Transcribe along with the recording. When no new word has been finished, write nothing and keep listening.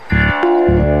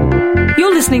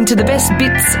listening to the best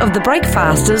bits of the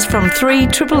Breakfasters from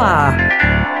 3RRR.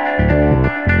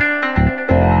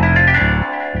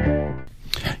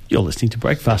 You're listening to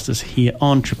Breakfasters here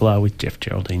on Triple R with Jeff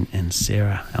Geraldine and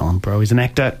Sarah. Alan Bro is an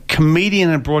actor, comedian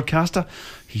and broadcaster.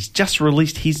 He's just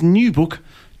released his new book,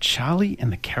 Charlie and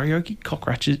the Karaoke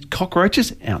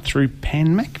Cockroaches, out through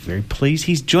Pan Mac. Very pleased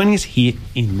he's joining us here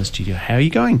in the studio. How are you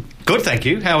going? Good, thank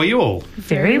you. How are you all?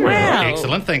 Very well.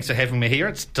 Excellent. Thanks for having me here.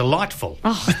 It's delightful.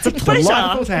 Oh, it's a pleasure.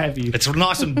 Delightful to have you. It's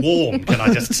nice and warm, can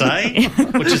I just say,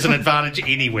 which is an advantage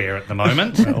anywhere at the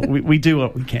moment. Well, we do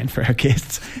what we can for our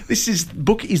guests. This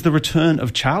book is the return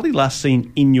of Charlie, last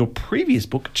seen in your previous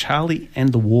book, Charlie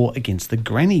and the War Against the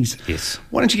Grannies. Yes.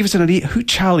 Why don't you give us an idea who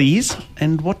Charlie is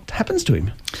and what happens to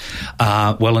him?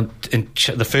 Well, in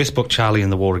the first book, Charlie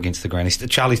and the War Against the Grannies,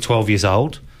 Charlie's 12 years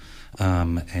old,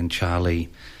 and Charlie...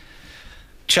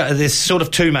 There's sort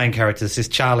of two main characters. There's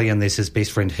Charlie and there's his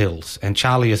best friend Hills. And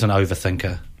Charlie is an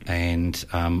overthinker and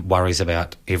worries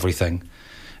about everything.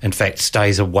 In fact,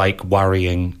 stays awake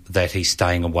worrying that he's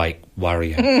staying awake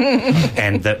worrying,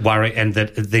 and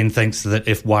that then thinks that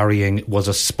if worrying was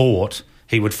a sport,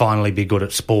 he would finally be good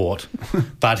at sport.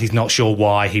 But he's not sure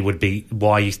why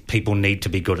people need to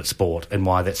be good at sport and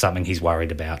why that's something he's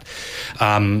worried about.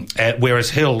 Whereas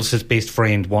Hills, his best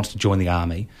friend, wants to join the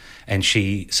army. And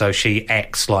she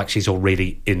acts like she's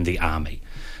already in the army.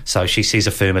 So she says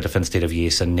affirmative instead of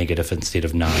yes and negative instead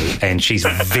of no. And she's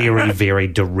very, very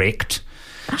direct.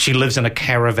 She lives in a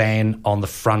caravan on the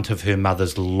front of her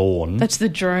mother's lawn. That's the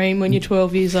dream when you're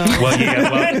 12 years old. Well,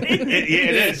 it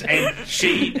is.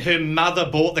 And her mother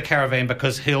bought the caravan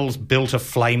because Hills built a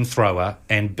flamethrower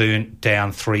and burnt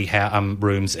down 3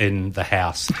 rooms in the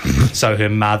house. So her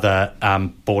mother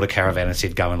bought a caravan and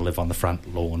said, go and live on the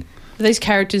front lawn. Are these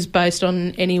characters based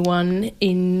on anyone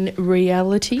in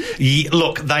reality? Yeah,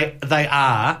 look, they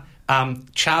are.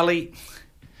 Charlie,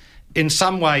 in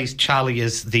some ways, Charlie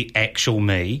is the actual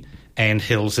me and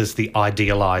Hills is the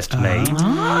idealised me.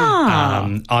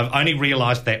 I've only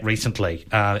realised that recently.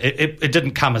 It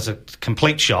didn't come as a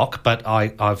complete shock, but I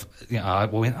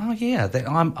went, oh yeah,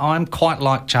 I'm quite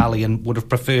like Charlie and would have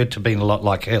preferred to be a lot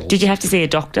like Hills. Did you have to see a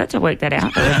doctor to work that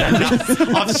out?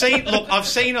 I've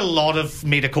seen a lot of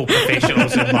medical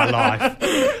professionals in my life,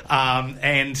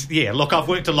 and yeah, look, I've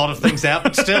worked a lot of things out,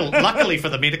 but still, luckily for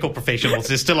the medical professionals,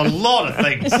 there's still a lot of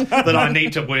things that I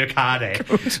need to work hard at.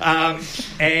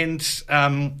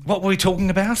 What were we talking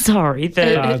about? Sorry,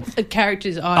 the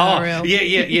characters IRL. Oh,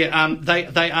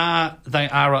 yeah. They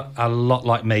are a lot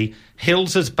like me.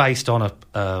 Hills is based on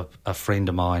a friend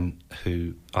of mine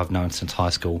who I've known since high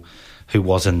school,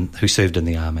 who served in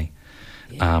the army.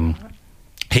 Yeah.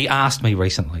 He asked me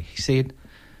recently. He said,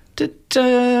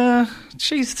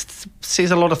 she says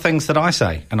a lot of things that I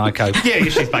say. And I go, yeah,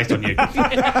 she's based on you.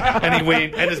 And he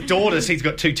went, and his daughters, he's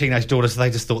got 2 teenage daughters, they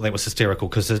just thought that was hysterical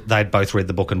because they'd both read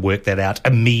the book and worked that out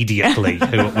immediately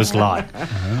who it was like.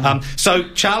 So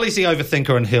Charlie's the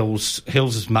overthinker and Hills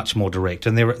is much more direct.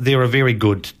 And they're a very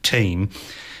good team.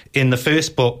 In the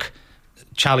first book,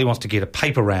 Charlie wants to get a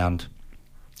paper round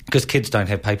because kids don't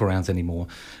have paper rounds anymore.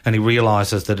 And he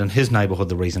realises that in his neighbourhood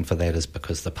the reason for that is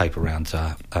because the paper rounds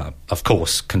are, of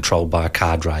course, controlled by a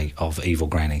cadre of evil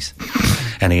grannies.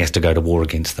 And he has to go to war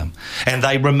against them. And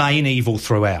they remain evil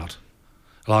throughout.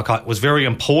 It was very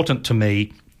important to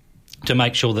me to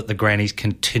make sure that the grannies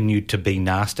continued to be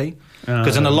nasty.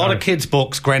 Because in a lot of kids'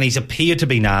 books, grannies appear to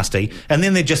be nasty, and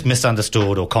then they're just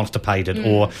misunderstood or constipated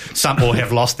or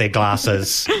have lost their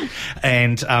glasses.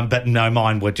 And but no,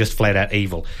 mine were just flat out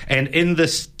evil. And in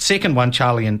this second one,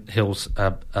 Charlie and Hills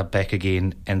are back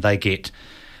again, and they get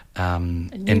a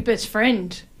new best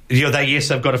friend.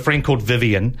 They've got a friend called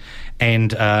Vivian,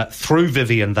 and through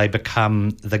Vivian, they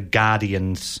become the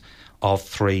guardians of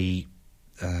 3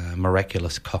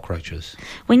 miraculous cockroaches.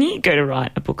 When you go to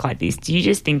write a book like this, do you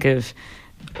just think of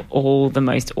all the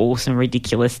most awesome,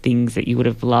 ridiculous things that you would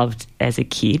have loved as a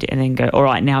kid and then go, all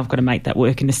right, now I've got to make that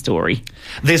work in a story?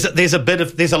 There's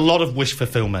a lot of wish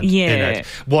fulfillment in it.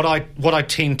 What I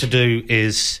tend to do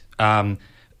is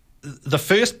the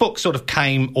first book sort of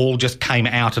came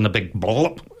out in a big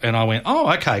blop, and I went,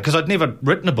 oh, okay, because I'd never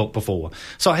written a book before.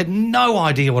 So I had no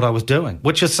idea what I was doing,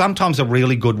 which is sometimes a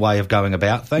really good way of going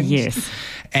about things. Yes.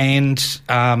 And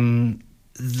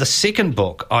the second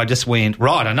book, I just went,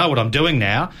 right, I know what I'm doing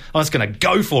now. I'm just going to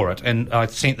go for it. And I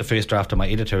sent the first draft to my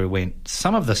editor, who went,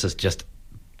 some of this is just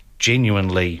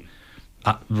genuinely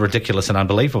ridiculous and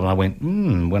unbelievable. And I went,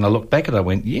 when I looked back at it, I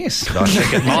went, yes, I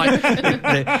think it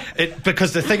might.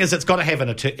 Because the thing is, it's got to have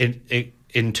an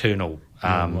internal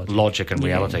logic and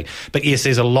reality. But yes,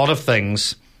 there's a lot of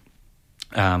things.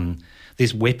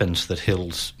 there's weapons that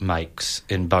Hills makes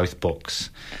in both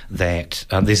books. That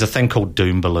there's a thing called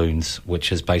doom balloons,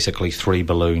 which is basically 3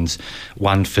 balloons,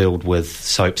 one filled with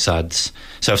soap suds.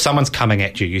 So if someone's coming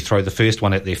at you, you throw the first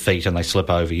one at their feet and they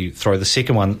slip over. You throw the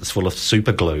second one that's full of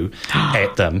super glue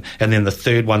at them, and then the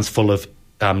third one's full of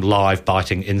live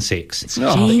biting insects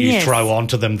that you throw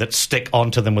onto them that stick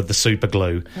onto them with the super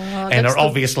glue and are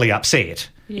obviously upset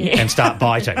and start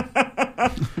biting.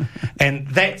 And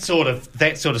that sort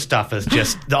of stuff is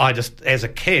just as a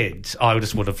kid I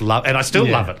just would have loved, and I still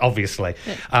love it, obviously.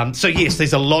 So yes,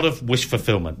 there's a lot of wish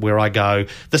fulfillment where I go,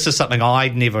 this is something I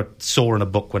never saw in a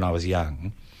book when I was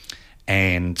young,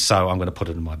 and so I'm going to put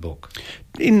it in my book.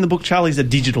 In the book, Charlie's a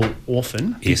digital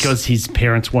orphan because his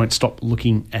parents won't stop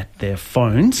looking at their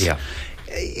phones. Yeah.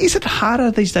 Is it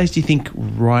harder these days, do you think,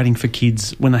 writing for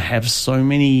kids when they have so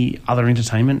many other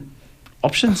entertainment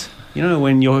options? You know,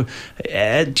 when you're...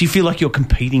 do you feel like you're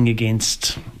competing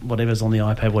against whatever's on the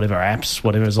iPad, whatever apps,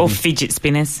 whatever's on... Or fidget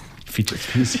spinners. Fidget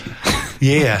spinners.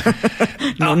 Yeah.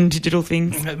 Non-digital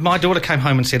things. My daughter came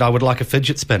home and said, I would like a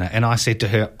fidget spinner. And I said to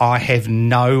her, I have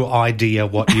no idea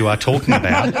what you are talking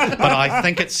about, but I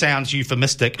think it sounds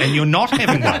euphemistic and you're not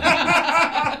having one.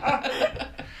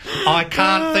 I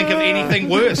can't think of anything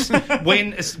worse.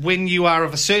 When you are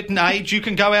of a certain age, you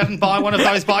can go out and buy one of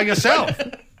those by yourself.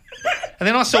 And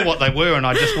then I saw what they were and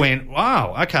I just went,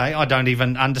 wow, okay, I don't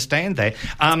even understand that.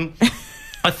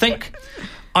 I think...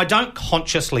 I don't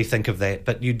consciously think of that,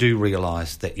 but you do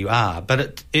realise that you are.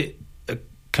 But it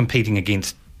competing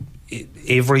against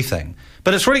everything.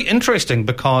 But it's really interesting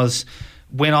because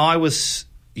when I was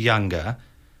younger,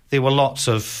 there were lots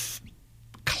of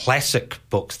classic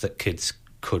books that kids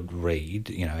could read,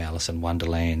 you know, Alice in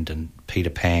Wonderland and Peter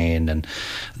Pan and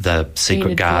The Secret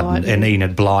Enid Garden Blyton. and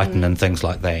Enid Blyton and things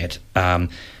like that.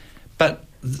 But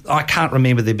I can't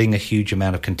remember there being a huge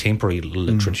amount of contemporary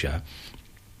literature.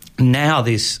 Now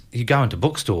you go into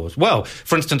bookstores. Well,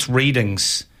 for instance,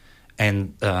 Readings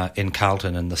and in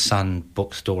Carlton and the Sun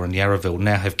bookstore in Yarraville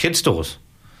now have kid stores,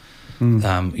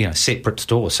 separate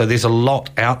stores. So there's a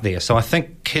lot out there. So I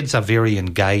think kids are very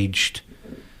engaged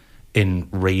in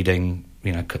reading,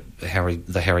 you know, the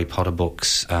Harry Potter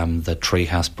books, the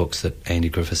Treehouse books that Andy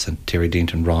Griffiths and Terry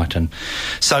Denton write. And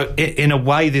so in a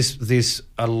way there's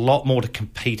a lot more to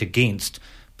compete against,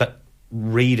 but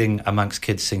reading amongst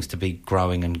kids seems to be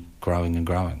growing and growing and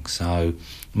growing. So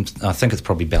I think it's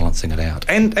probably balancing it out.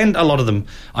 And a lot of them,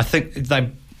 I think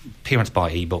parents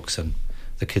buy ebooks and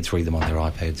the kids read them on their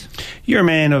iPads. You're a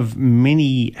man of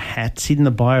many hats. In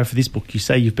the bio for this book, you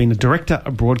say you've been a director,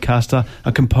 a broadcaster,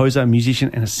 a composer, a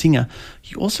musician and a singer.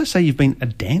 You also say you've been a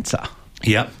dancer.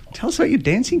 Yeah. Tell us about your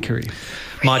dancing career.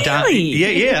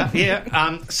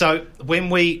 Yeah. So when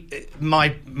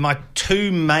my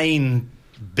two main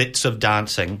bits of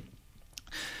dancing,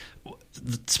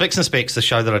 Spicks and Specks, the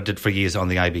show that I did for years on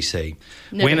the ABC.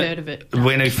 Never heard of it.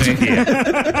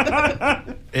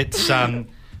 It's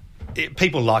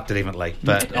people liked it evenly,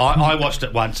 but I watched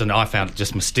it once and I found it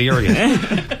just mysterious.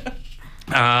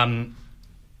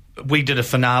 We did a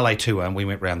finale tour and we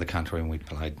went around the country and we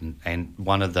played, and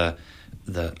one of the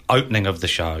opening of the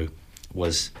show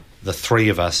was the three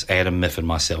of us, Adam, Miff and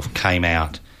myself, came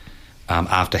out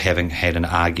after having had an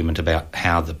argument about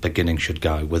how the beginning should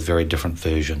go with very different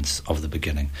versions of the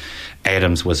beginning.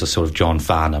 Adam's was a sort of John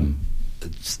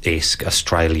Farnham-esque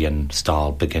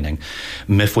Australian-style beginning.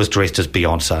 Miff was dressed as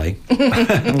Beyonce.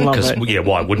 Love it. Yeah,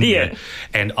 why wouldn't Yeah. you?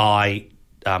 And I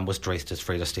was dressed as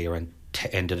Fred Astaire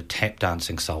and did a tap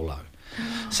dancing solo.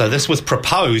 So this was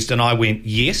proposed and I went,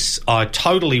 yes, I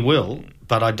totally will,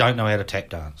 but I don't know how to tap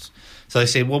dance. So they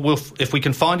said, well, if we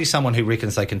can find you someone who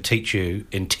reckons they can teach you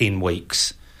in 10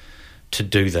 weeks to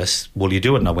do this, will you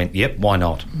do it? And I went, yep, why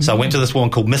not? Mm-hmm. So I went to this woman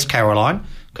called Miss Caroline,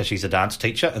 because she's a dance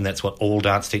teacher, and that's what all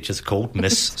dance teachers are called,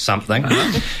 Miss something,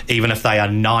 even if they are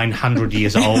 900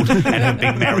 years old and have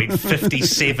been married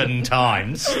 57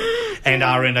 times and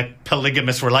are in a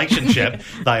polygamous relationship,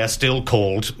 they are still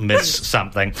called Miss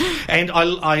something. And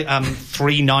I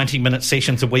 3 90-minute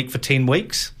sessions a week for 10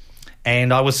 weeks,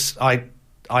 and I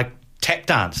tap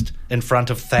danced in front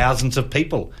of thousands of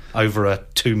people over a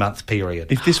 2-month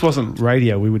period. If this wasn't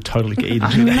radio, we would totally get you to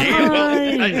do that. Yeah, well,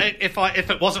 if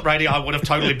it wasn't radio, I would have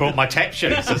totally brought my tap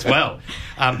shoes as well.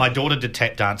 My daughter did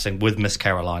tap dancing with Miss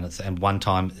Caroline, and one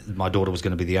time my daughter was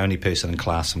going to be the only person in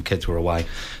class. Some kids were away,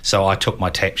 so I took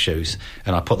my tap shoes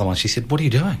and I put them on. She said, "What are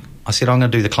you doing?" I said, "I'm going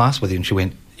to do the class with you." And she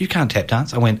went, "You can't tap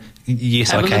dance." I went,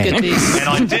 "Yes, Have I a can." look at this. And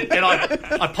I did, and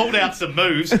I pulled out some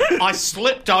moves. I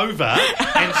slipped over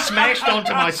and smashed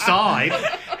onto my side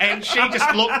And she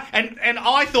just looked, and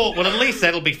I thought, well, at least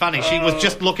that'll be funny. She was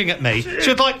just looking at me. She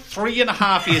was like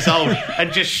 3.5 years old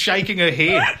and just shaking her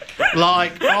head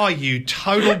like, oh, you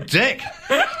total dick.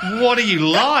 What are you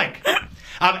like?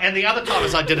 And the other time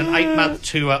is I did an 8-month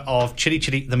tour of Chitty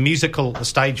Chitty, the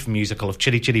stage musical of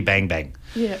Chitty Chitty Bang Bang.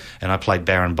 Yeah. And I played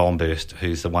Baron Bombburst,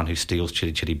 who's the one who steals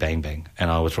Chitty Chitty Bang Bang.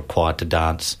 And I was required to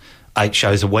dance 8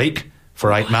 shows a week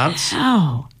for 8 months.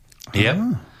 Oh.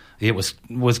 Yeah. It was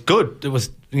good. It was,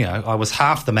 I was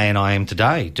half the man I am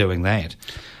today doing that.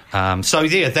 I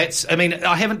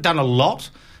haven't done a lot,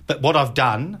 but what I've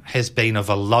done has been of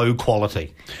a low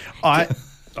quality.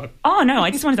 Oh, no,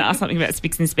 I just wanted to ask something about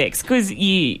Spicks and Specs because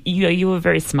you were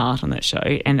very smart on that show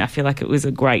and I feel like it was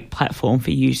a great platform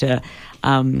for you to,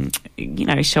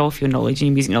 show off your knowledge and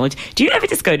your music knowledge. Do you ever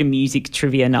just go to music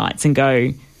trivia nights and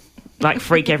go, like,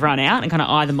 freak everyone out and kind of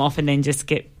eye them off and then just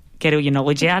get all your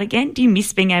knowledge out again? Do you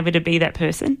miss being able to be that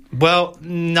person? Well,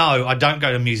 no, I don't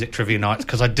go to music trivia nights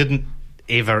because I didn't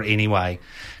ever anyway.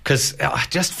 Because I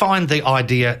just find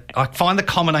the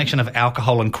combination of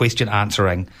alcohol and question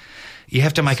answering, you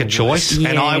have to make a choice,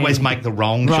 and I always make the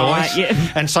wrong choice.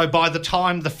 Yeah. And so by the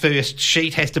time the first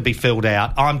sheet has to be filled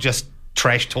out, I'm just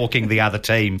trash-talking the other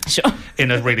team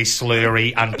in a really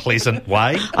slurry, unpleasant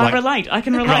way. I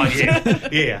can relate.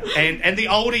 Right, yeah. And the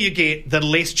older you get, the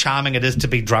less charming it is to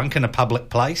be drunk in a public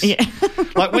place. Yeah.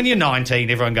 Like when you're 19,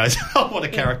 everyone goes, oh, what a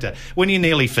character. When you're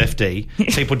nearly 50,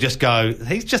 people just go,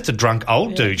 he's just a drunk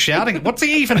old dude shouting. What's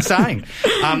he even saying?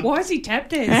 Why is he tap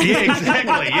dancing? Yeah,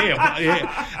 exactly,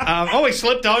 yeah. He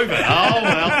slipped over. Oh,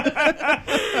 well.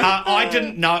 I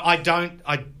didn't know.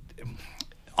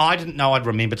 I didn't know I'd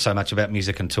remembered so much about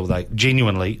music until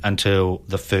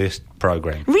the first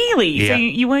program. Really? Yeah. So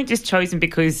you weren't just chosen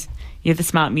because you're the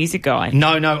smart music guy?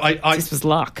 No. This was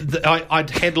luck. I'd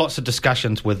had lots of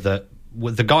discussions with the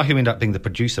guy who ended up being the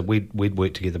producer. We'd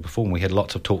worked together before and we had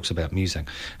lots of talks about music.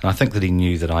 And I think that he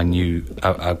knew that I knew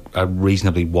a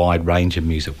reasonably wide range of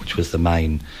music, which was the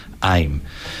main aim.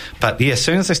 But, yeah, as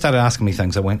soon as they started asking me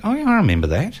things, I went, oh, yeah, I remember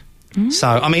that. Mm. So,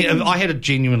 I mean, I had a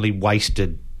genuinely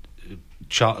wasted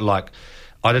I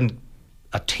didn't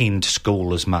attend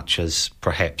school as much as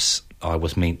perhaps I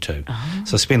was meant to. Oh.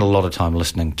 So I spent a lot of time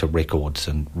listening to records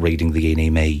and reading the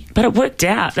NME. But it worked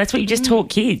out. That's what you just taught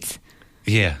kids.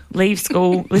 Yeah. Leave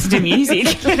school, listen to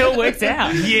music. It all works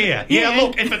out. Yeah.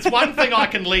 Look, if it's one thing I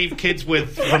can leave kids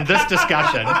with from this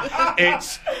discussion,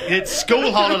 it's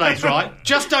school holidays, right?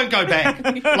 Just don't go back.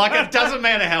 Like, it doesn't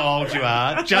matter how old you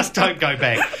are, just don't go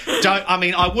back.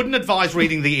 I wouldn't advise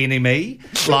reading the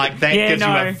NME. Like, that gives you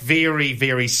a very,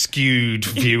 very skewed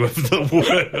view of the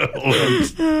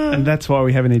world. And that's why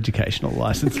we have an educational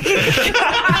licence.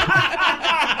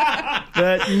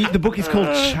 The book is called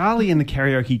Charlie and the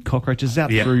Karaoke Cockroach. It's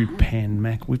out through Pan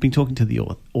Mac. We've been talking to the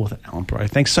author, Alan Brough.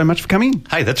 Thanks so much for coming.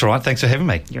 Hey, that's all right. Thanks for having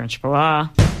me. You're on Triple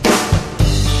R.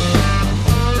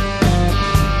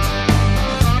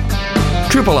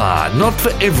 Triple R, not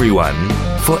for everyone,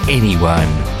 for anyone.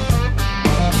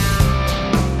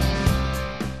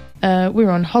 We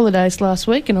were on holidays last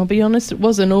week, and I'll be honest, it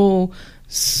wasn't all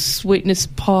sweetness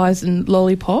pies and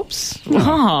lollipops.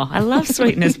 Oh, I love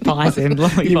sweetness pies and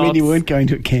lollipops. You mean you weren't going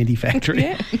to a candy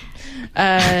factory?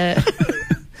 Yeah.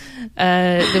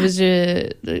 There's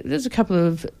a couple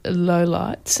of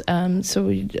lowlights, so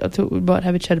I thought we might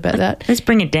have a chat about that. Let's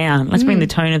bring it down. Let's bring the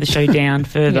tone of the show down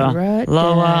further.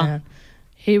 Lower. Down.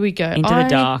 Here we go. Into the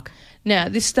dark. Now,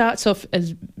 this starts off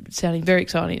as sounding very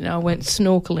exciting. And I went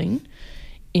snorkeling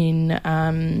in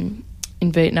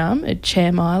Vietnam at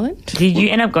Cham Island. Did you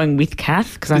end up going with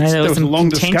Kath? Because I know there was some a long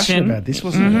contention discussion about this,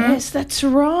 wasn't there? Yes, that's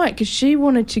right, because she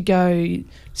wanted to go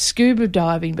scuba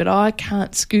diving, but I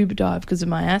can't scuba dive because of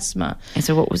my asthma. And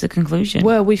so what was the conclusion?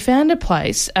 Well, we found a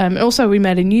place, and also we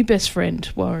made a new best friend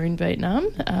while we were in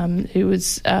Vietnam, who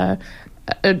was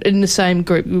in the same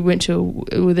group. We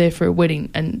were there for a wedding,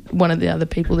 and one of the other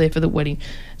people there for the wedding.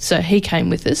 So he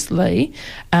came with us, Lee.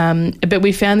 But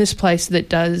we found this place that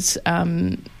does...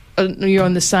 you're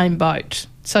on the same boat,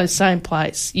 so same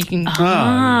place. You can,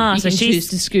 choose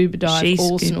to scuba dive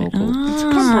or snorkel. It's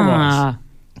a compromise.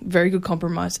 Very good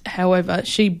compromise. However,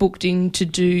 she booked in to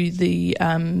do the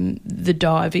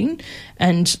diving,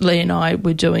 and Lee and I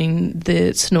were doing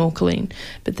the snorkeling.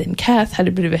 But then Kath had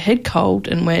a bit of a head cold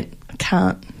and went,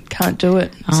 can't do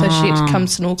it. So she had to come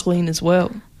snorkeling as well,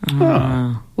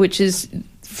 which is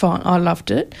fine. I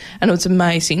loved it, and it was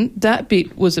amazing. That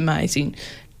bit was amazing.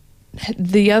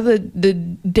 The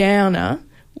downer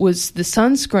was the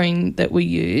sunscreen that we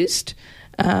used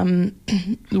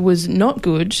was not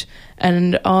good,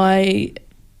 and I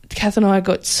Kath and I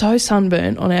got so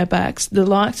sunburnt on our backs, the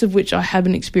likes of which I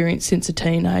haven't experienced since a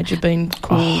teenager, been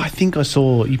cool. Oh, I think I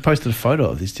saw you posted a photo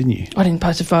of this, didn't you? I didn't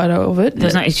post a photo of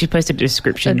it. She posted a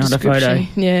description, not a photo.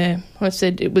 Yeah. I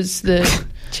said it was the...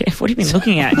 Jeff, what have you been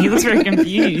looking at? He looks very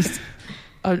confused.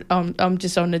 I'm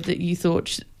just honoured that you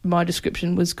thought my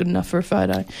description was good enough for a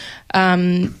photo.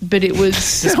 But it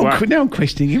was... now I'm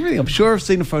questioning everything. I'm sure I've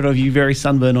seen a photo of you very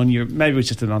sunburned on your... Maybe it was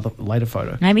just another later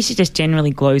photo. Maybe she just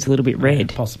generally glows a little bit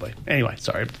red. Yeah, possibly. Anyway,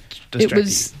 sorry.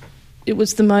 It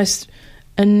was the most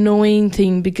annoying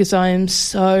thing because I am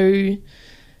so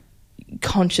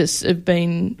conscious of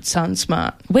being sun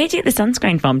smart. Where did you get the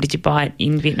sunscreen from? Did you buy it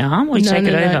in Vietnam or did you take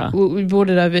it over? No. We bought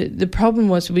it over. The problem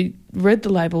was we read the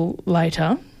label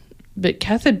later, but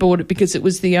Kath had bought it because it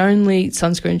was the only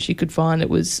sunscreen she could find that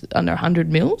was under 100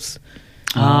 mils.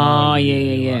 Oh,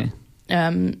 yeah.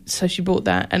 So she bought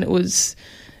that and it was...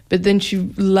 But then she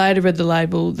later read the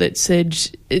label that said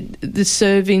the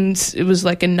servings, it was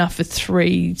like enough for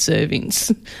 3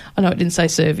 servings. I know it didn't say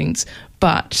servings,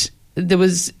 but there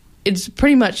was... It's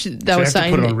pretty much they were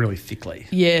saying you have to put it on really thickly.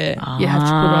 Yeah, you have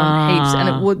to put it on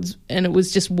heaps, and it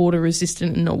was just water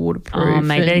resistant and not waterproof. Oh,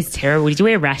 mate, that is terrible. Did you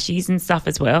wear rashies and stuff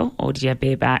as well, or did you have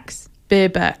bare backs? Bare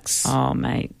backs. Oh,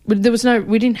 mate, but there was no.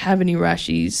 We didn't have any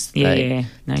rashies. Yeah,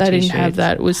 no they didn't have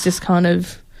that. It was just kind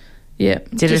of, yeah.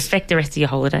 Did it affect the rest of your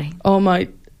holiday? Oh my,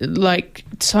 like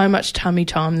so much tummy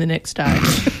time the next day.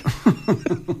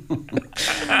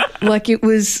 Like it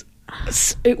was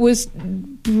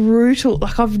brutal.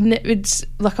 Like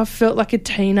I felt like a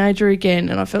teenager again,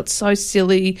 and I felt so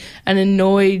silly and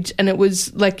annoyed. And and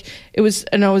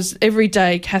I was every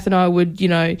day. Kath and I would,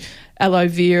 aloe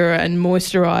vera and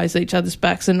moisturize each other's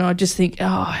backs, and I just think,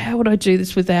 oh, how would I do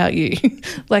this without you?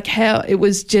 Like how it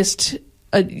was just.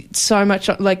 So much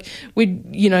like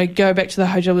we'd go back to the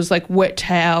hotel, it was like wet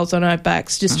towels on our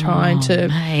backs, just trying to.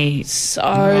 Mate.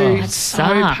 So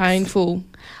painful.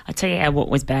 I tell you what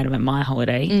was bad about my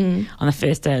holiday. On the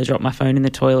first day, I dropped my phone in the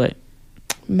toilet.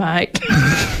 Mate.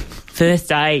 First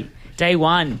day, day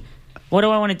one. What do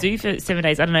I want to do for 7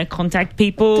 days? I don't know, contact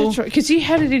people. That's right, because you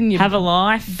had it in your have a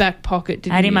life. Back pocket, didn't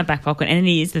you? I had it in my back pocket, and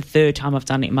it is the 3rd time I've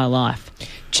done it in my life.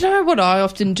 Do you know what I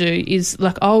often do is,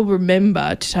 like, I'll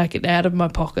remember to take it out of my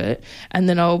pocket and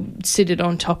then I'll sit it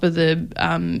on top of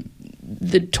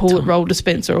the toilet roll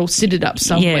dispenser or sit it up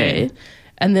somewhere. Yeah.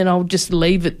 And then I'll just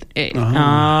leave it there.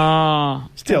 Oh.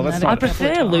 Still, that's I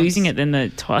prefer losing it than the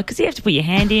toilet because you have to put your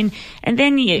hand in and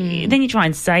then you try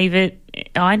and save it.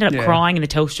 I ended up crying in the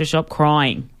Telstra shop,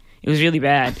 crying. It was really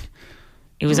bad.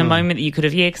 It was a moment that you could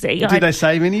have, Did they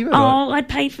save any of it? Oh, I'd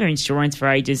paid for insurance for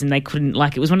ages and they couldn't,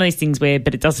 it was one of those things where,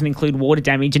 but it doesn't include water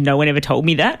damage and no one ever told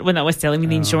me that when they were selling me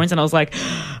the insurance and I was like,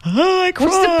 I cried.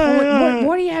 What's the point?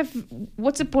 What do you have,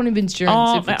 what's the point of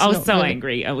insurance? I was so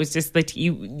angry. I was just like,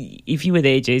 if you were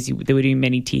there, Jez, there would be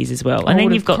many tears as well. And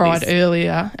then you've got cried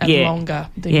earlier and longer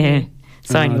than you.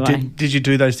 So anyway. Did you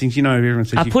do those things? Everyone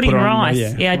says you put in on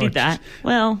rice. I did that.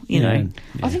 Well,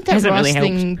 I think that rice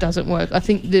thing doesn't work. I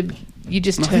think you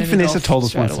just turn it off. Vanessa told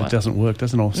us once it doesn't work,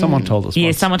 doesn't it? Or someone told us once.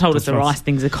 Yeah, someone told us the rice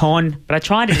thing's a con, but I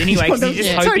tried it anyway because you're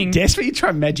just hoping. So desperate. You try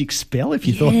a magic spell if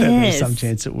you thought that there was some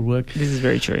chance it would work. This is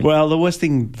very true. Well, the worst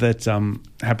thing that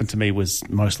happened to me was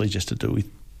mostly just to do with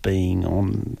being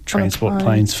on transport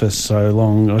planes for so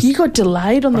long. You got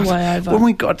delayed on the way over. When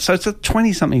we got, so it's a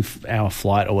 20-something hour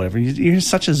flight or whatever. You're in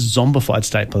such a zombified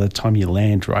state by the time you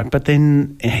land, right? But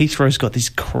then Heathrow's got this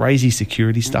crazy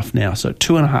security stuff now. So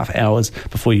 2.5 hours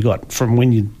before you got from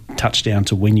when you touch down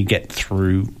to when you get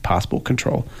through passport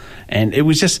control. And it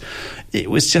was just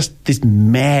this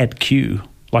mad queue.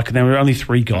 Like there were only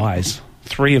 3 guys.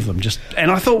 3 of them and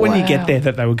I thought when you get there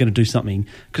that they were going to do something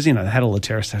because they had all the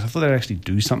terrorist attacks. I thought they'd actually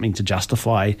do something to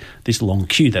justify this long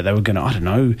queue, that they were going to, I don't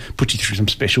know, put you through some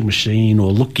special machine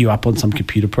or look you up on some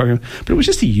computer program. But it was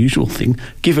just the usual thing.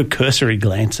 Give a cursory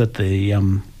glance at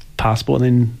the passport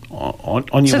and then on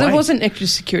your way. So there wasn't extra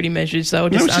security measures, they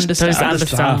were just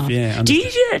understaffed. Yeah, do you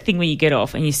do that thing where you get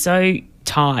off and you're so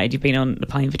tired, you've been on the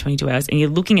plane for 22 hours and you're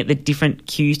looking at the different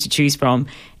queues to choose from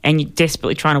and you're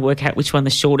desperately trying to work out which one the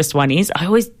shortest one is? I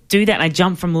always do that and I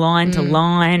jump from line to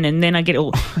line and then I get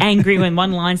all angry when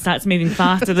one line starts moving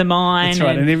faster than mine. That's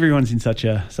right, and everyone's in such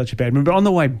a bad mood. But on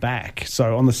the way back,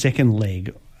 so on the second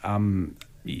leg,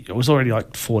 it was already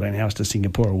like 14 hours to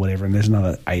Singapore or whatever, and there's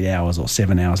another 8 hours or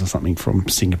 7 hours or something from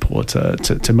Singapore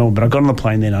to Melbourne. But I got on the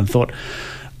plane then and I thought,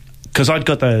 because I'd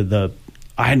got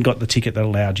I hadn't got the ticket that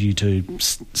allowed you to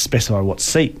specify what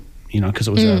seat, because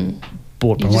it was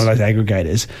bought by one of those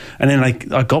aggregators. And then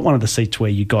I got one of the seats where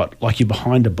you got, like, you're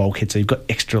behind a bulkhead, so you've got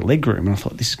extra leg room. And I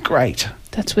thought, this is great.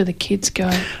 That's where the kids go.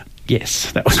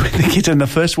 Yes, that was with the kids. And the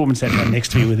first woman sat down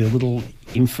next to me with her little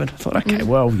infant. I thought, okay,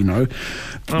 well, you know,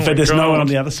 but there's no one on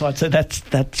the other side, so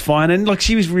that's fine. And, like,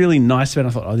 she was really nice about it.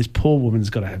 I thought, this poor woman's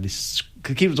got to have this.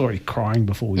 The kid was already crying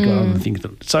before we got on the thing.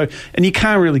 So, and you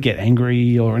can't really get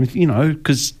angry or anything, you know,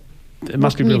 because it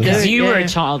must be really hard. You were a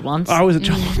child once. I was a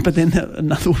child, but then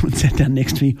another woman sat down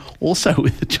next to me also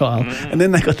with a child, and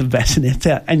then they got the bassinets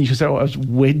out, and you could say, I was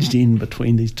wedged in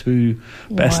between these two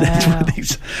bassinets with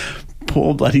these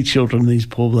poor bloody children, these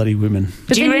poor bloody women.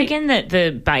 But do you reckon that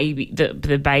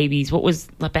the babies, what was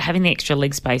like having the extra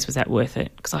leg space, was that worth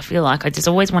it? Because I feel like I just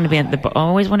always want to be at the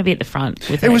front.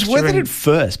 With it was worth it at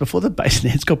first before the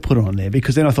bassinets got put on there,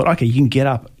 because then I thought, okay, you can get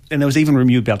up. And there was even room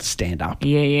you would be able to stand up.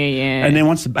 Yeah. And then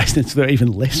once the bassinets, there were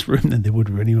even less room than there would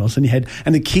be anywhere else. And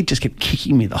the kid just kept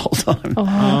kicking me the whole time.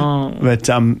 Oh. But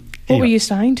what were you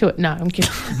saying to it? No, I'm kidding.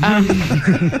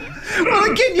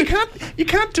 Well, again, you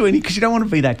can't do any because you don't want to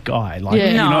be that guy. Like, yeah.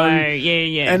 You know,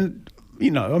 yeah. And you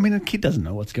know, I mean, a kid doesn't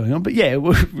know what's going on, but yeah,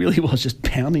 it really was just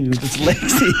pounding with his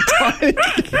legs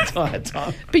the entire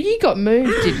time. But you got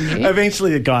moved, didn't you?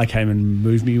 Eventually, a guy came and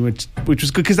moved me, which was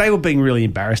good because they were being really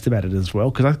embarrassed about it as well.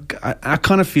 Because I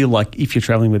kind of feel like if you're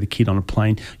traveling with a kid on a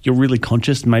plane, you're really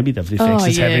conscious maybe of the effects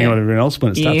it's having on everyone else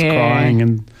when it starts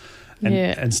crying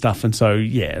and stuff. And so,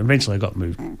 yeah, eventually I got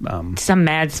moved. Some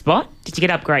mad spot? Did you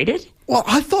get upgraded? Well,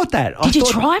 I thought that. Did you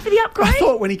try for the upgrade? I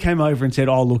thought when he came over and said,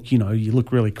 oh, look, you know, you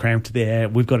look really cramped there.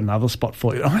 We've got another spot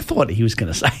for you. I thought he was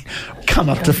going to say, come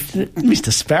up to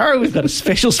Mr. Sparrow. We've got a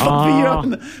special spot for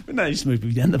you. But no, he just moved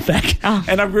me down the back. Oh.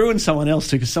 And I ruined someone else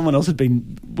too because someone else we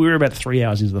were about 3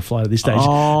 hours into the flight at this stage.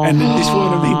 And this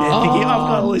woman had been there thinking, I've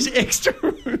got all this extra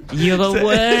room. You're the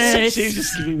worst. She was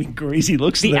just giving me greasy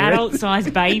looks. The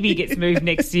adult-sized baby gets moved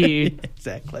next to you. Yeah,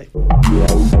 exactly.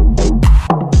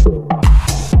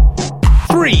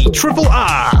 3 Triple R.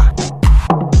 I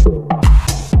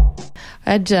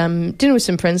had dinner with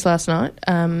some friends last night,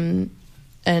 and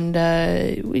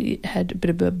we had a bit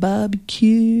of a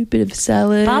barbecue, bit of a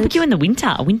salad. Barbecue in the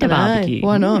winter, a winter barbecue.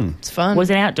 Why not? It's fun. Was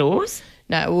it outdoors?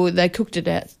 No, well, they cooked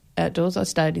it outdoors. I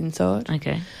stayed inside.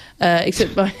 Okay.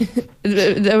 Except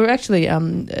they were actually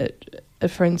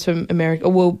friends from America.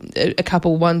 Well, a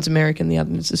couple. One's American, the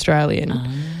other's Australian.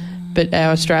 But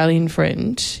our Australian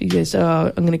friend, he goes,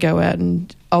 I'm going to go out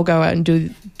and I'll go out and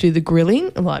do the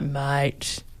grilling. I'm like,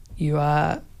 mate, you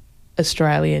are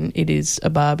Australian. It is a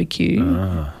barbecue.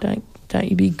 Don't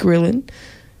you be grilling.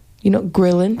 You're not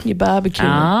grilling, you're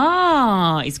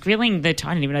barbecuing. Is grilling I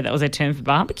didn't even know that was a term for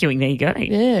barbecuing. There you go.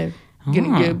 Yeah.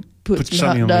 Gonna go put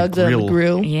some hot dogs on the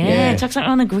grill. Yeah, chuck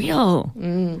something on the grill.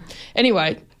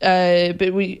 Anyway,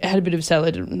 but we had a bit of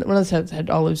salad. One of the salads had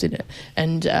olives in it.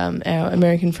 And our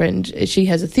American friend, she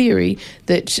has a theory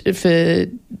that for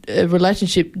a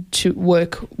relationship to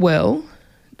work well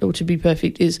or to be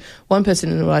perfect is one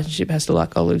person in a relationship has to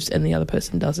like olives and the other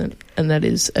person doesn't. And that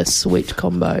is a sweet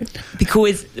combo.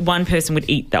 Because one person would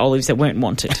eat the olives that weren't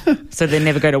wanted, so they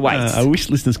never go to waste. I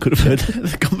wish listeners could have heard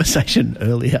the conversation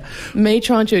earlier. Me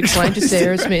trying to explain to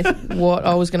Sarah Smith what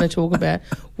I was going to talk about.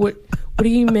 What do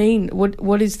you mean?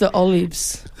 What is the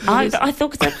olives? I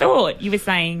thought you were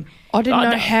saying... I didn't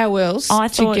know how else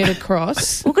to get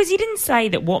across. Well, because you didn't say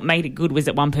that what made it good was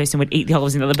that one person would eat the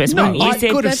olives and the other person wouldn't. No, I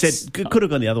could have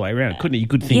gone the other way around, couldn't it? You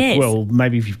could think, well,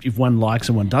 maybe if one likes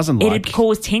and one doesn't like. It'd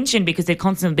cause tension because there'd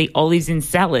constantly be olives in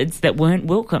salads that weren't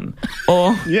welcome.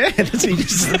 Or yeah, that's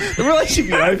the relationship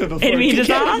be over before it'd be a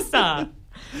disaster.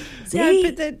 See,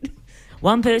 but then...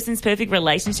 One person's perfect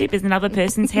relationship is another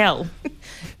person's hell.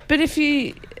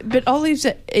 But olives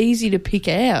are easy to pick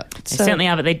out. They certainly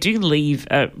are, but they do leave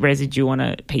a residue on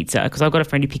a pizza because I've got a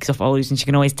friend who picks off olives and she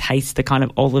can always taste the kind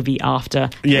of olivey after.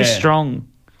 They're strong.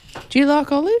 Do you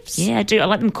like olives? Yeah, I do. I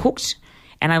like them cooked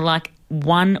and I like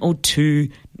 1 or 2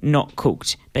 not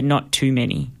cooked, but not too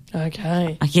many.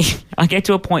 Okay. I get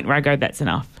to a point where I go, that's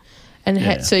enough.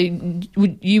 And so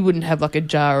you wouldn't have like a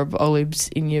jar of olives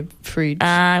in your fridge?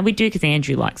 We do because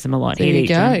Andrew likes them a lot. There you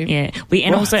go. Yeah.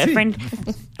 Also a friend...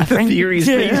 The theory is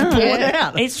being poured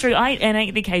out. It's true. I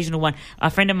ate the occasional one. A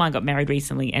friend of mine got married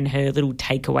recently and her little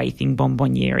takeaway thing,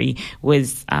 bonboniere,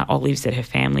 was olives that her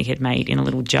family had made in a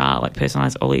little jar, like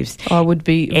personalised olives. I would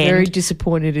be very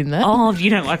disappointed in that. Oh, you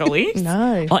don't like olives?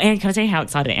 No. Oh, and can I tell you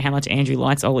how much Andrew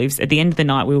likes olives? At the end of the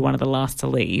night, we were one of the last to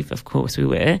leave. Of course we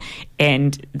were.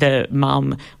 And the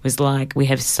mum was like, we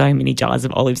have so many jars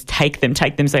of olives. Take them.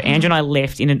 So Andrew and I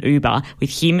left in an Uber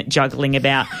with him juggling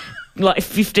about like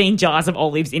 15 jars of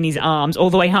olives in his arms all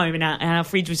the way home, and our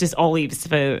fridge was just olives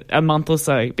for a month or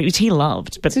so, which he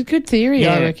loved. But It's a good theory,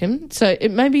 Yeah. I reckon. So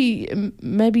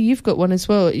maybe you've got one as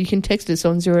well. You can text us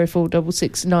on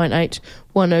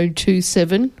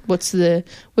 0466981027.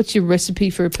 What's your recipe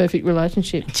for a perfect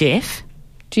relationship? Jeff,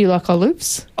 Do you like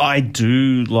olives? I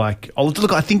do like olives.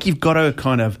 Look, I think you've got to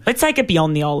kind of... let's take it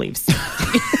beyond the olives.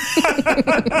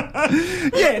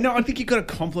 Yeah, no, I think you've got to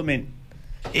compliment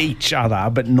each other,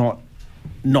 but not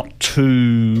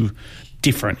too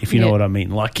different, if you know Yeah. what I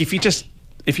mean. Like, if you just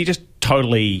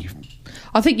totally...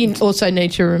 I think you also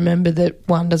need to remember that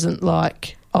one doesn't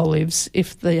like olives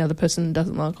if the other person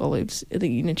doesn't like olives. I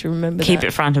think you need to remember Keep that.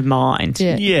 it front of mind.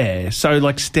 Yeah. Yeah, so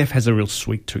like Steph has a real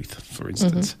sweet tooth, for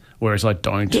instance, whereas I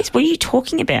don't. Yes, what are you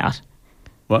talking about?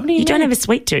 What? You don't have a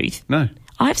sweet tooth. No.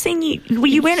 I've seen you. Well,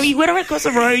 you went across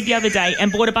the road the other day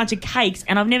and bought a bunch of cakes,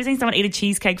 and I've never seen someone eat a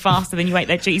cheesecake faster than you ate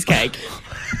that cheesecake.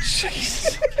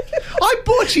 Jeez. I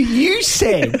bought you. You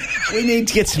said we need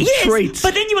to get some Yes, treats.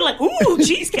 but then you were like, "Ooh,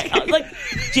 cheesecake!" I was like,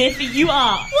 Jeffy, you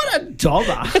are. What a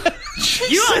dollar.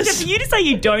 You are. For you to say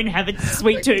you don't have a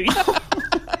sweet tooth.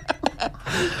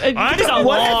 It's a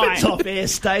What lie. happens off air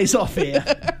stays off air.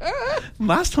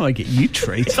 Last time I get you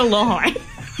treats. It's a lie.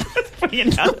 For you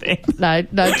nothing. No,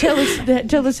 tell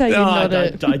us how you're not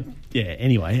a... Yeah,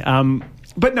 anyway.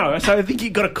 But no, so I think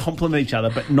you've got to compliment each other,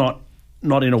 but not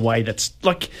in a way that's...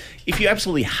 Like, if you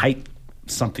absolutely hate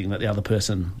something that the other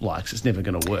person likes, it's never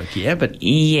going to work, yeah? But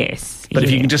Yes. if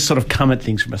you yeah. can just sort of come at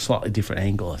things from a slightly different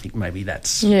angle, I think maybe that's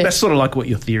sort of like what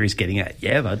your theory is getting at,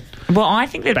 yeah? But Well, I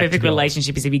think the Back to perfect the old.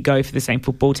 relationship is if you go for the same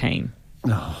football team.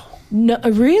 No,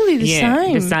 really the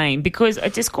same? The same, because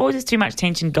it just causes too much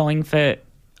tension going for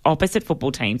opposite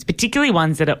football teams, particularly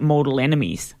ones that are mortal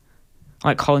enemies,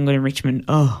 like Collingwood and Richmond.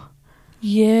 Oh,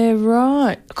 Yeah,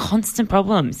 right. constant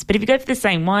problems. But if you go for the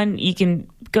same one, you can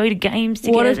go to games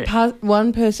together. What if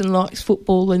one person likes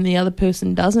football and the other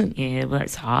person doesn't? Yeah, well,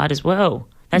 that's hard as well.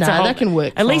 That's No, a whole- that can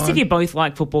work At least fine. if you both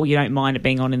like football, you don't mind it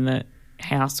being on in the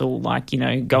house or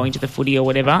going to the footy or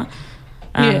whatever.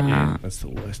 Yeah. that's the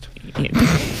worst. Yeah.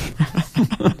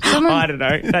 I don't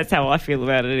know. That's how I feel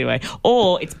about it anyway.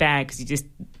 Or it's bad because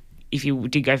if you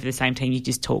did go for the same team, you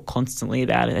just talk constantly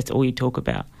about it. That's all you talk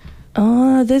about.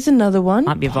 Oh, there's another one.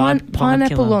 Might be a vibe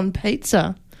Pineapple killer. on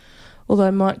pizza. Although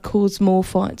it might cause more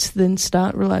fights than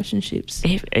start relationships.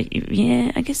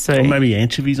 Yeah, I guess so. Or maybe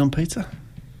anchovies on pizza.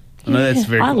 I know that's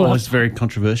I love- always very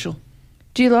controversial.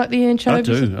 Do you like the I anchovies?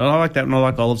 do. I like that, and I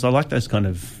like olives. I like those kind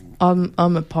of... I'm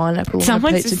a pineapple on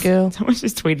a pizza girl. Someone's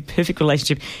just tweeted perfect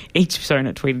relationship.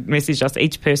 Messaged us.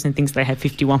 Each person thinks they have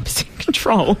 51%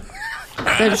 control.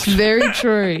 That's very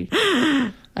true.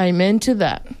 Amen to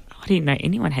that. I didn't know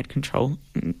anyone had control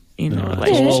in a No, it's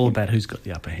relationship. all about who's got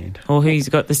the upper hand. Or who's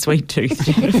got the sweet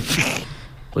tooth.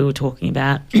 We were talking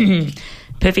about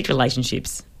perfect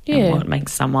relationships. Yeah. And what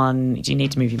makes someone... Do you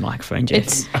need to move your microphone, Jeff?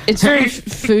 It's very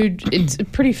food. It's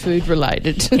pretty food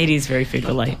related. It is very food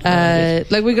related.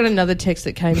 Like we got another text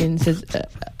that came in and says,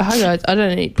 "Hi guys, I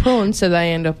don't eat prawns, so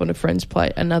they end up on a friend's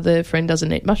plate. Another friend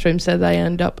doesn't eat mushrooms, so they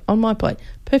end up on my plate.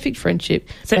 Perfect friendship.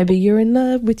 So- Maybe you're in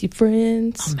love with your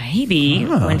friends. Maybe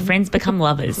when friends become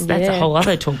lovers. That's a Yeah. whole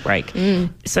other talk break.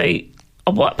 So...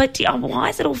 why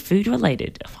is it all food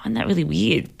related? I find that really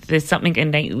weird. There's something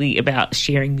innately about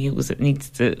sharing meals that needs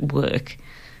to work.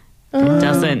 It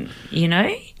doesn't,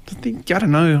 I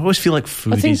don't know. I always feel like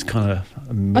food is kind of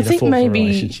a metaphor for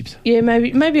relationships.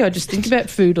 Maybe I just think about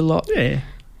food a lot, Yeah.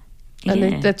 and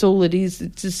Yeah. that's all it is.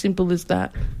 It's as simple as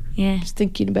that. Yeah. Just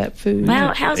thinking about food.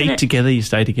 Well, how's Eat it? together, you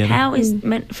stay together. How is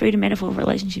food a metaphor for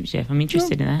relationships, Jeff? I'm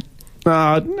interested in that.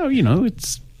 No,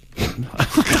 it's...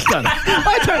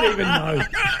 I don't even know.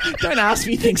 Don't ask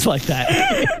me things like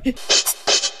that.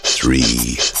 3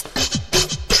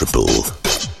 triple.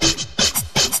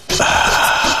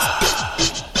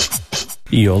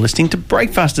 You're listening to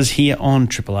Breakfasters here on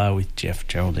Triple R with Jeff,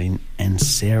 Geraldine and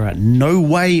Sarah. No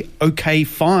Way, Okay,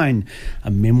 Fine. A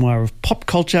memoir of pop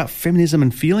culture, feminism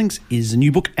and feelings is a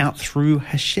new book out through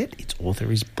Hachette. Its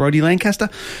author is Brodie Lancaster,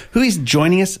 who is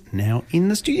joining us now in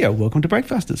the studio. Welcome to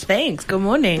Breakfasters. Thanks. Good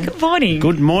morning. Good morning.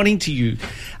 Good morning to you.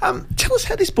 Tell us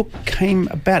how this book came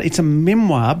about. It's a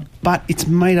memoir, but it's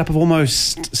made up of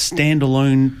almost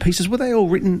standalone pieces. Were they all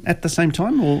written at the same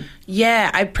time? Or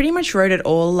Yeah, I pretty much wrote it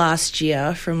all last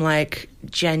year from like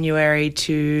January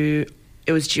to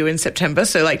it was due in September,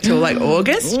 so like till like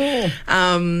August,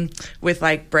 with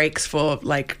like breaks for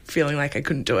like feeling like I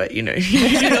couldn't do it,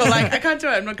 like I can't do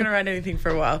it. I'm not going to write anything for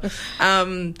a while.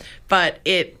 But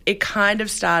it kind of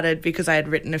started because I had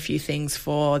written a few things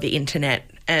for the internet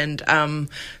and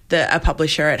a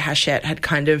publisher at Hachette had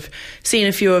kind of seen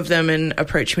a few of them and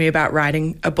approached me about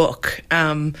writing a book.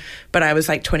 But I was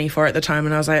like 24 at the time,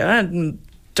 and I was like, I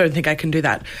don't think I can do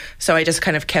that. So I just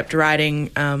kind of kept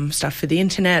writing stuff for the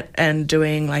internet and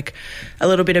doing like a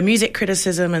little bit of music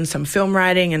criticism and some film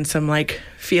writing and some like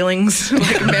feelings,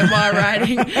 like memoir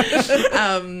writing.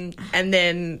 And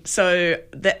then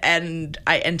and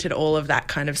I entered all of that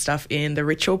kind of stuff in the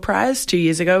Ritual Prize 2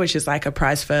 years ago, which is like a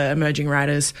prize for emerging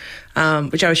writers,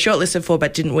 which I was shortlisted for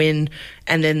but didn't win.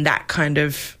 And then that kind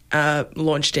of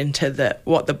launched into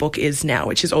what the book is now,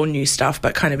 which is all new stuff,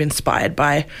 but kind of inspired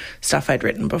by stuff I'd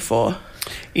written before.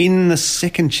 In the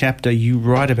second chapter, you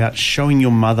write about showing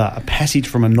your mother a passage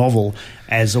from a novel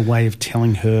as a way of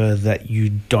telling her that you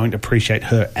don't appreciate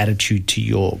her attitude to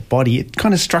your body. It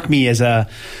kind of struck me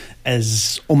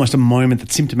as almost a moment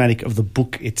that's symptomatic of the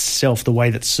book itself, the way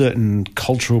that certain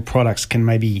cultural products can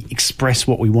maybe express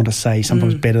what we want to say,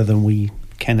 sometimes better than we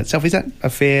can itself. Is that a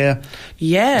fair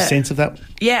sense of that?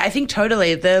 Yeah, I think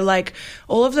totally.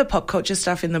 All of the pop culture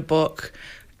stuff in the book,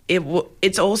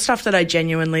 it's all stuff that I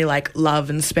genuinely like love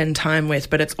and spend time with,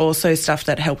 but it's also stuff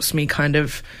that helps me kind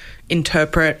of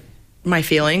interpret my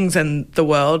feelings and the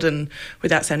world. And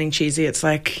without sounding cheesy, it's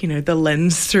like, the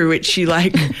lens through which you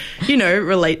like,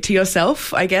 relate to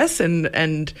yourself, I guess,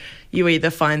 and you either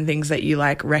find things that you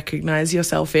like recognize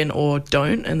yourself in or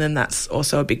don't. And then that's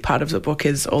also a big part of the book,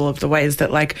 is all of the ways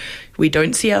that like we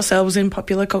don't see ourselves in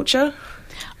popular culture.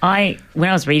 When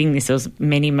I was reading this, there was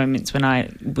many moments when I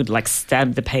would like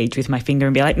stab the page with my finger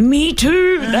and be like, me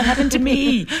too, that happened to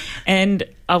me. And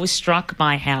I was struck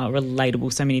by how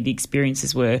relatable so many of the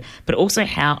experiences were, but also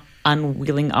how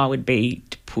unwilling I would be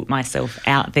to put myself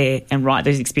out there and write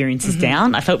those experiences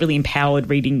down. I felt really empowered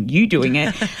reading you doing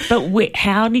it. But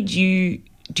how did you...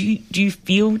 Do you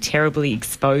feel terribly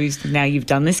exposed now you've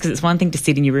done this? Because it's one thing to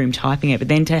sit in your room typing it, but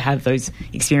then to have those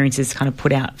experiences kind of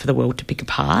put out for the world to pick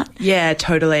apart. Yeah,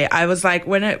 totally. I was like,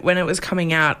 when it was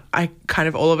coming out, I kind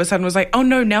of all of a sudden was like, oh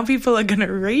no, now people are going to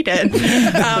read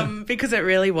it. Because it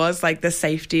really was like the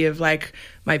safety of like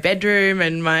my bedroom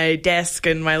and my desk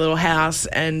and my little house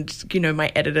and, my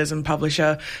editors and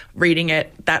publisher reading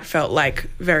it. That felt like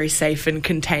very safe and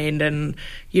contained. And,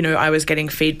 I was getting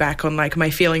feedback on like my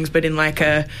feelings, but in like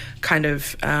a kind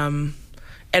of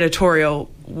editorial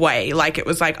way. Like it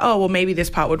was like, oh, well, maybe this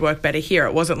part would work better here.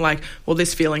 It wasn't like, well,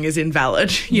 this feeling is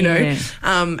invalid, know?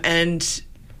 And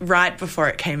right before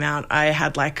it came out, I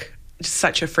had like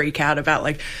such a freak out about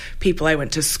like people I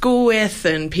went to school with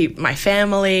and my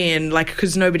family, and like,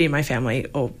 because nobody in my family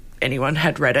or anyone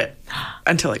had read it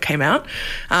until it came out,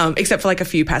 except for like a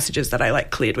few passages that I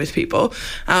like cleared with people.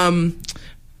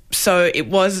 So it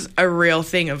was a real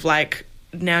thing of like,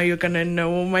 now you're going to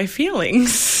know all my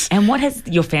feelings. And what has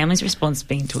your family's response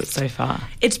been to it so far?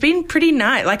 It's been pretty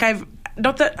nice. Like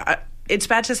it's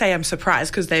bad to say I'm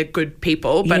surprised because they're good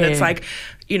people, but it's like,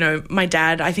 my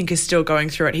dad, I think, is still going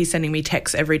through it. He's sending me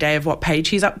texts every day of what page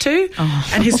he's up to. Oh.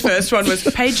 And his first one was,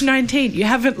 page 19, you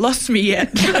haven't lost me yet.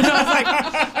 And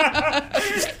I was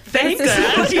like, thanks,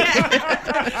 Dad.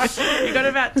 Yeah. You got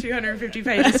about 250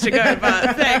 pages to go,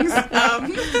 but thanks.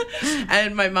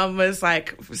 And my mum was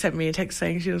like, sent me a text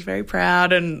saying she was very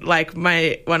proud. And like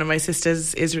one of my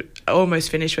sisters is almost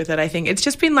finished with it, I think. It's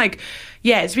just been like,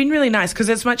 yeah, it's been really nice because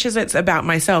as much as it's about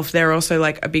myself, they're also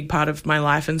like a big part of my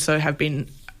life, and so have been,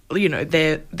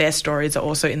 their stories are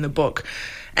also in the book.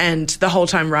 And the whole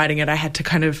time writing it, I had to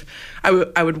kind of,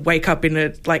 I would wake up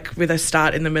with a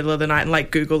start in the middle of the night and like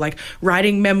Google like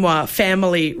writing memoir,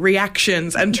 family,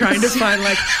 reactions, and trying to find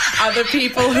like other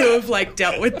people who have like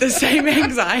dealt with the same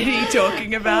anxiety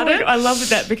talking about it. I love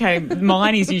that became,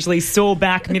 mine is usually sore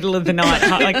back, middle of the night,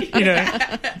 like,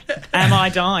 am I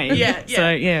dying? Yeah. So,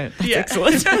 yeah, that's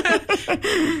excellent.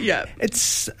 Yeah.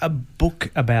 It's a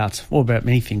book about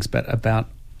many things, but about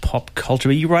pop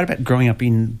culture. You write about growing up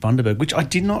in Bundaberg, which I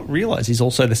did not realise is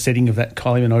also the setting of that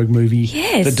Kylie Minogue movie,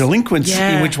 The Delinquents,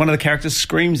 in which one of the characters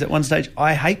screams at one stage,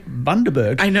 I hate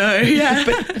Bundaberg. I know, yeah.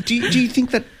 But do you think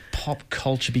that pop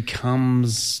culture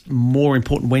becomes more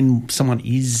important when someone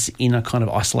is in a kind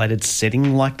of isolated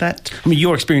setting like that? I mean,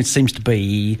 your experience seems to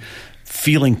be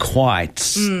feeling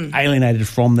quite alienated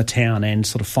from the town and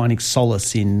sort of finding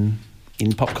solace in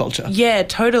pop culture. Yeah,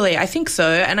 totally. I think so.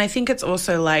 And I think it's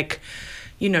also like,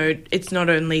 it's not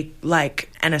only like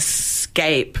an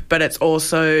escape, but it's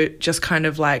also just kind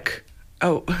of like,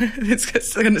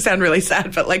 it's going to sound really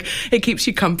sad, but like it keeps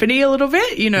you company a little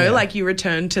bit, like you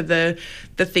return to the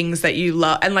things that you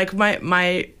love. And like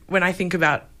my when I think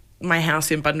about my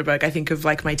house in Bundaberg, I think of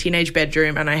like my teenage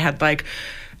bedroom, and I had like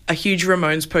a huge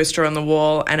Ramones poster on the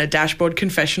wall and a Dashboard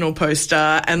Confessional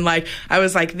poster, and like I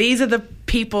was like, these are the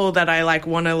people that I like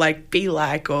want to like be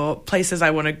like, or places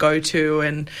I want to go to.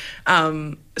 And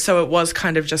so it was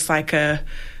kind of just like a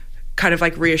kind of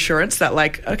like reassurance that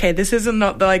like, okay, this is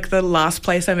not like the last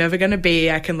place I'm ever going to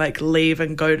be. I can like leave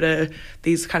and go to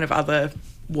these kind of other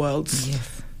worlds.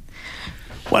 Yes.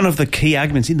 One of the key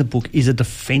arguments in the book is a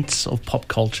defence of pop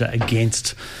culture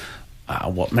against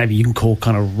what maybe you can call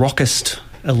kind of rockist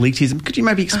elitism. Could you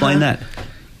maybe explain that?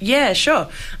 Yeah, sure.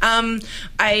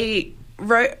 I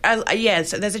wrote,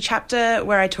 so there's a chapter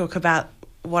where I talk about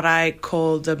what I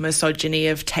call the misogyny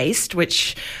of taste,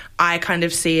 which I kind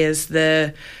of see as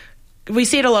we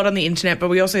see it a lot on the internet, but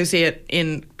we also see it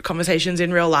in conversations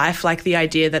in real life, like the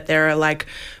idea that there are like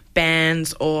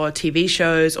bands or TV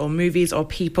shows or movies or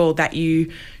people that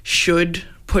you should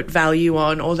put value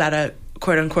on, or that are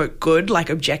quote unquote good, like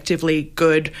objectively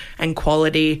good and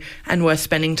quality and worth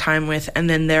spending time with. And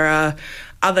then there are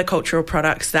other cultural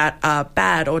products that are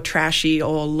bad or trashy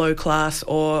or low class,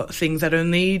 or things that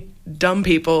only dumb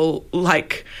people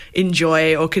like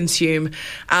enjoy or consume.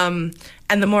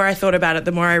 And the more I thought about it,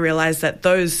 the more I realized that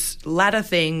those latter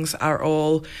things are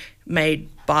all made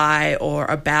by or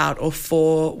about or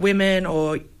for women,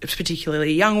 or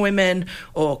particularly young women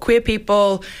or queer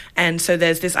people. And so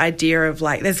there's this idea of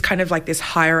like, there's kind of like this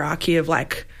hierarchy of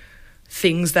like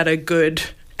things that are good,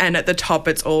 and at the top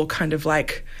it's all kind of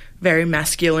like very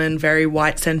masculine, very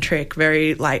white-centric,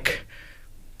 very like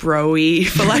bro-y,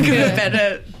 for lack of a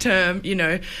better term, you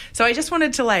know. So I just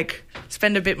wanted to like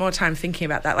spend a bit more time thinking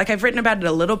about that. Like I've written about it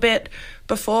a little bit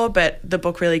before, but the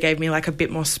book really gave me like a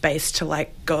bit more space to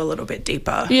like go a little bit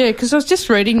deeper. Yeah, because I was just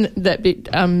reading that bit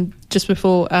just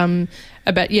before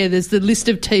about, there's the list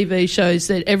of TV shows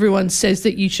that everyone says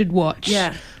that you should watch.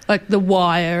 Yeah. Like The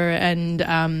Wire and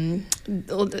the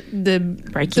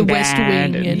Breaking West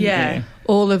Bad Wing and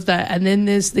all of that. And then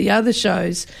there's the other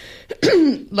shows,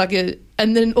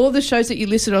 and then all the shows that you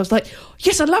listed, I was like,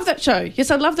 yes, I love that show.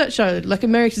 Yes, I love that show. Like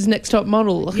America's Next Top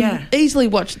Model. I can easily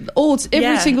watch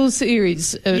every single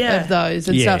series of those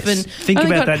and stuff. And think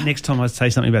about that next time I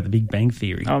say something about The Big Bang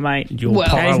Theory. Oh, mate.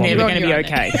 That is never going to be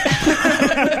okay.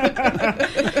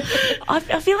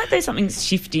 I feel like there's something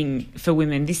shifting for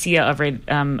women. This year I've read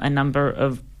a number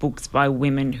of books by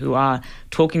women who are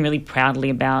talking really proudly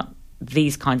about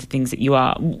these kinds of things that you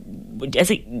are.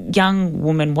 As a young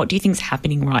woman, what do you think is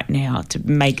happening right now to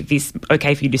make this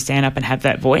okay for you to stand up and have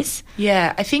that voice?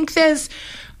 Yeah, I think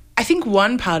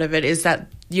one part of it is that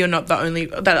I'm not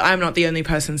the only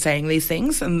person saying these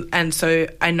things, and so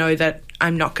I know that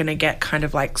I'm not going to get kind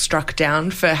of like struck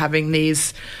down for having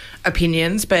these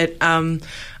opinions, but I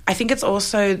think it's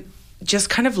also just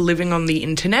kind of living on the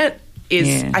internet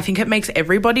I think it makes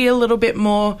everybody a little bit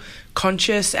more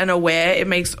conscious and aware.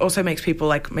 It also makes people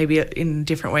like maybe in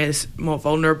different ways more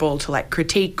vulnerable to like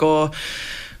critique or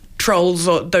trolls,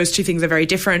 or those two things are very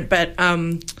different. But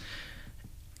I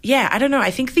don't know.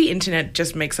 I think the internet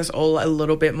just makes us all a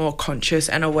little bit more conscious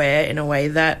and aware in a way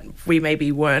that we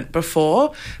maybe weren't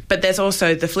before. But there's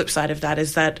also the flip side of that,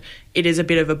 is that it is a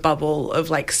bit of a bubble of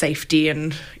like safety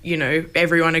and, you know,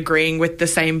 everyone agreeing with the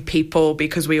same people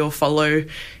because we all follow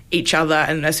each other.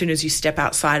 And as soon as you step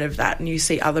outside of that and you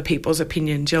see other people's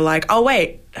opinions, you're like, oh,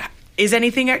 wait, is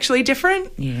anything actually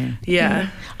different? Yeah.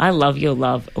 I love your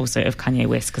love also of Kanye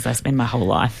West, because I spend my whole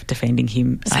life defending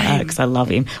him because I love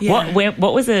him. Yeah.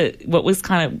 What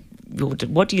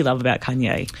do you love about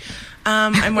Kanye?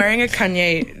 I'm wearing a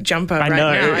Kanye jumper right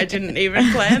now. I didn't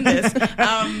even plan this.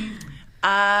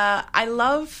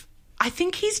 I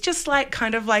think he's just like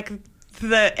kind of like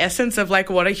the essence of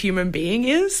like what a human being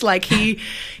is. Like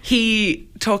he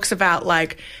talks about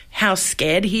like how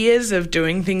scared he is of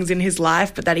doing things in his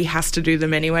life, but that he has to do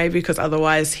them anyway because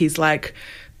otherwise he's like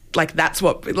that's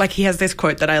what, like he has this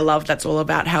quote that I love that's all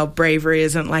about how bravery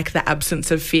isn't like the absence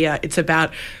of fear. It's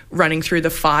about running through the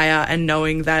fire and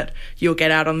knowing that you'll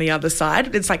get out on the other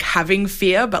side. It's like having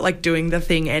fear, but like doing the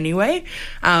thing anyway.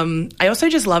 I also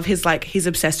just love he's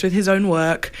obsessed with his own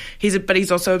work. But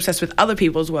he's also obsessed with other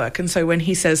people's work. And so when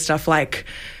he says stuff like,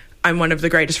 I'm one of the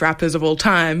greatest rappers of all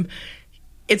time,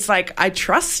 it's like I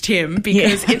trust him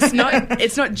because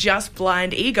it's not just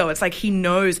blind ego. It's like he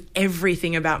knows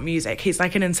everything about music. He's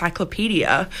like an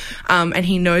encyclopedia, and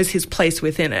he knows his place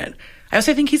within it. I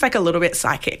also think he's like a little bit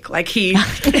psychic. Like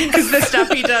because the stuff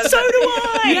he does. So do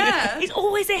I. Yeah. He's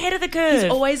always ahead of the curve.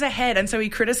 He's always ahead. And so we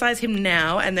criticize him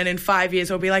now, and then in 5 years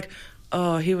we'll be like,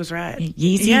 Oh, he was right.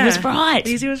 Yeezy was right.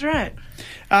 Yeezy was right.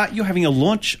 You're having a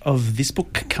launch of this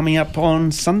book coming up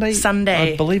on Sunday.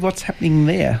 Sunday. I believe. What's happening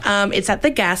there? It's at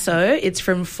the Gasso. It's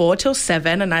from 4 till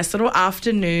 7, a nice little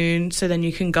afternoon, so then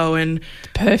you can go and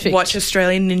watch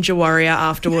Australian Ninja Warrior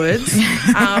afterwards.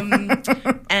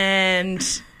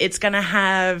 And it's going to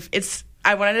have...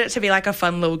 I wanted it to be like a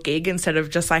fun little gig instead of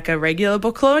just like a regular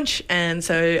book launch. And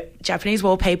so Japanese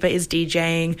Wallpaper is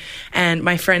DJing, and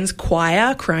my friend's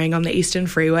choir, Crying on the Eastern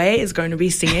Freeway, is going to be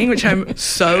singing, which I'm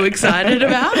so excited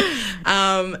about.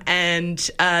 And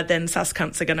then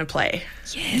Suscunts are going to play.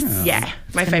 Yes. Yeah.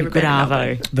 My favourite band.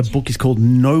 Arvo. The book is called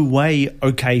No Way,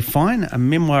 Okay, Fine, a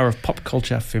memoir of pop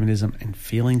culture, feminism and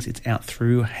feelings. It's out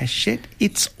through Hachette.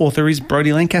 Its author is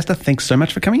Brodie Lancaster. Thanks so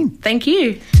much for coming in. Thank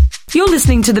you. You're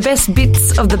listening to the best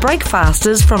bits of the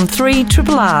Breakfasters from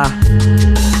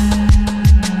 3RRR.